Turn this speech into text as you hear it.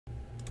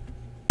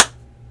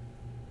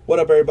What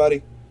up,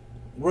 everybody?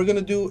 We're going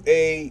to do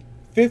a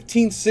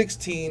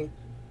 15-16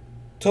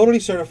 totally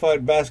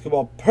certified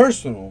basketball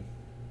personal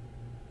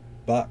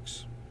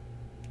box.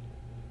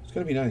 It's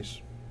going to be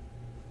nice.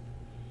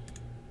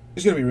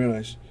 It's going to be real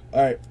nice.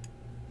 All right.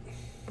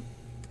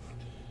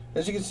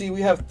 As you can see,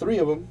 we have three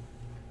of them.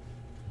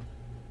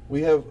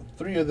 We have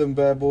three of them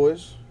bad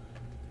boys.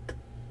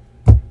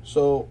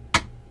 So,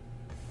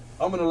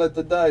 I'm going to let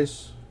the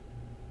dice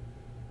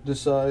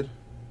decide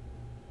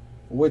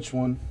which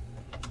one.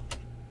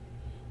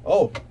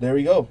 Oh, there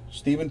we go.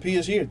 Stephen P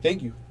is here.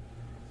 Thank you.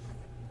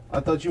 I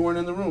thought you weren't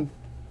in the room.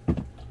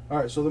 All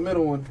right, so the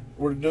middle one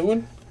we're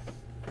doing.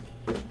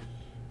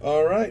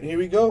 All right, here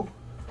we go.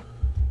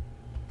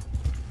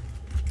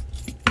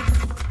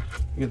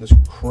 Get this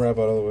crap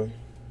out of the way.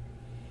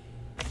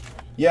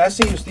 Yeah, I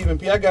see you, Stephen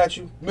P. I got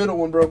you. Middle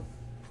one, bro.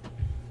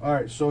 All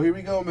right, so here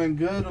we go, man.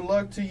 Good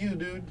luck to you,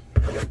 dude.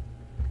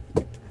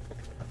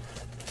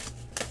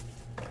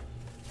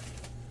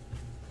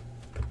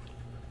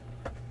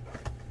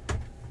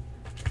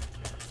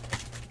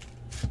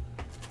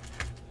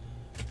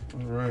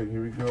 All right,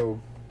 here we go.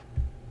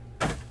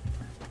 Let's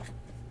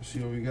see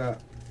what we got.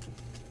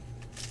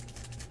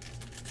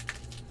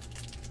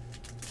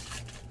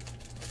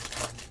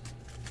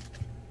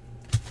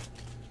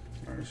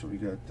 All right, so we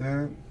got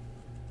that.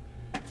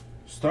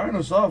 Starting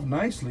us off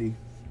nicely,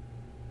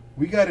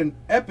 we got an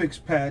Epics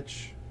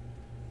patch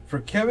for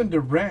Kevin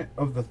Durant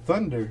of the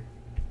Thunder.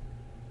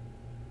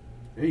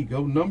 There you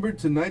go, numbered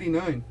to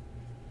 99.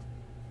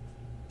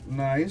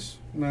 Nice,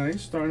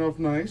 nice. Starting off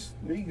nice.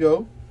 There you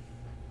go.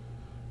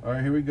 All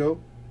right, here we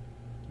go.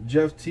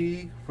 Jeff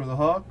Teague for the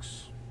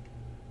Hawks.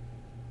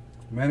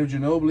 Manu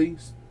Ginobili,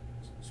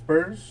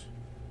 Spurs.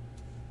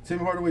 Tim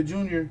Hardaway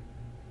Jr.,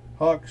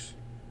 Hawks.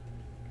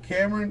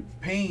 Cameron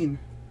Payne.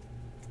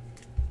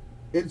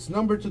 It's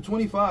numbered to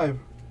 25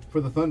 for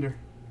the Thunder.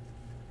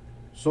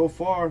 So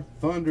far,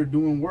 Thunder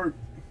doing work.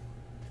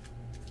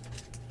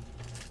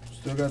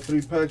 Still got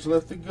 3 packs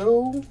left to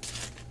go.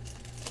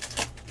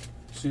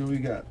 See what we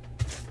got.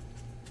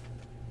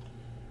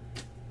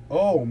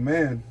 Oh,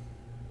 man.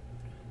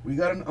 We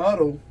got an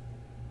auto.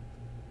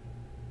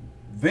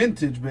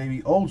 Vintage,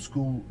 baby. Old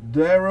school.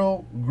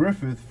 Darrell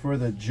Griffith for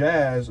the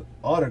Jazz.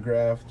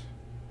 Autographed.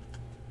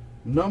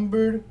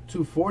 Numbered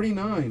to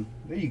 49.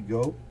 There you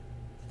go.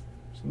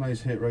 It's a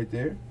nice hit right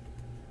there.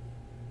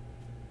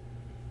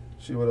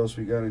 See what else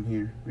we got in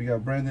here. We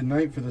got Brandon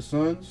Knight for the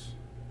Suns.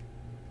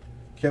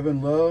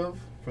 Kevin Love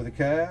for the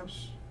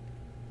Cavs.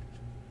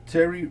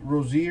 Terry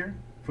Rozier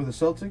for the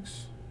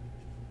Celtics.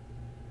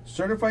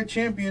 Certified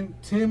champion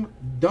Tim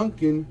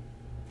Duncan,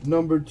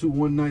 numbered to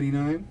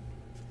 199.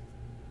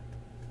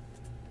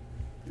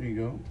 There you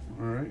go.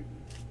 All right.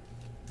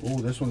 Oh,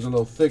 this one's a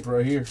little thick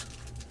right here.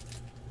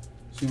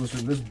 See what's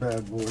in this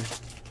bad boy.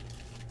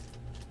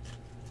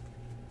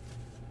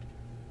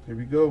 Here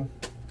we go.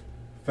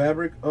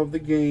 Fabric of the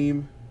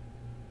game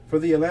for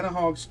the Atlanta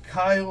Hawks,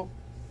 Kyle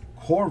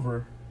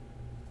Korver.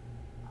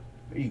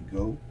 There you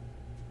go.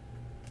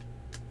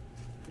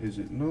 Is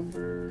it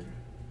numbered?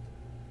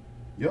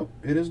 Yep,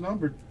 it is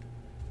numbered.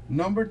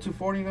 Numbered to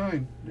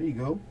 49. There you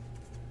go.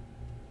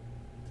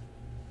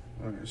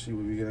 All right, let's see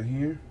what we got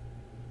here.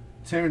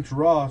 Terrence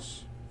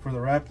Ross for the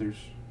Raptors.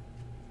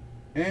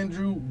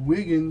 Andrew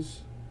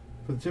Wiggins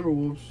for the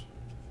Timberwolves.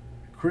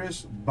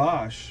 Chris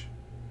Bosh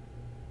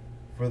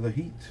for the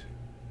Heat.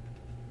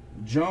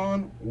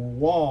 John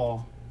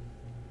Wall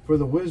for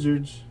the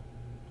Wizards,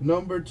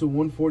 numbered to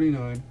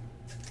 149.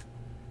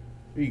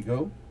 There you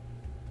go.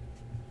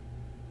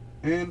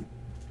 And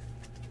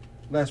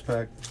last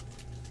pack.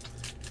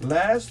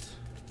 Last,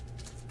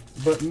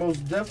 but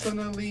most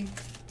definitely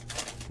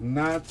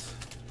not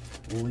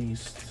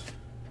least.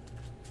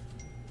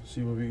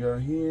 See what we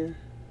got here.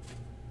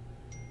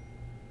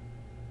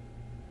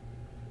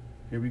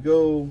 Here we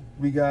go.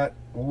 We got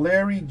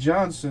Larry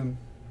Johnson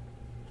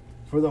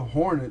for the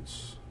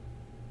Hornets,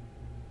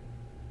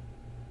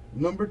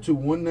 numbered to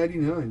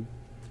 199.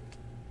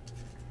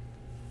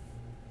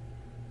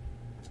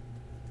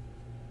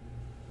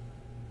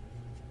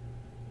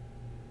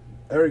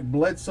 Eric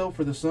Bledsoe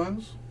for the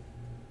Suns.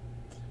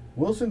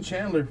 Wilson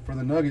Chandler for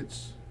the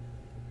Nuggets.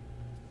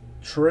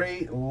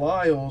 Trey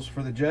Lyles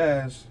for the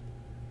Jazz.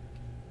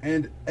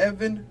 And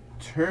Evan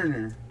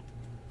Turner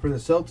for the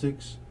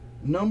Celtics,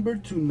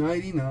 numbered to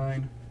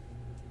 99.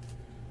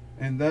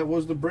 And that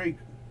was the break.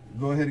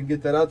 Go ahead and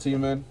get that out to you,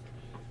 man.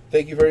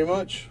 Thank you very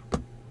much.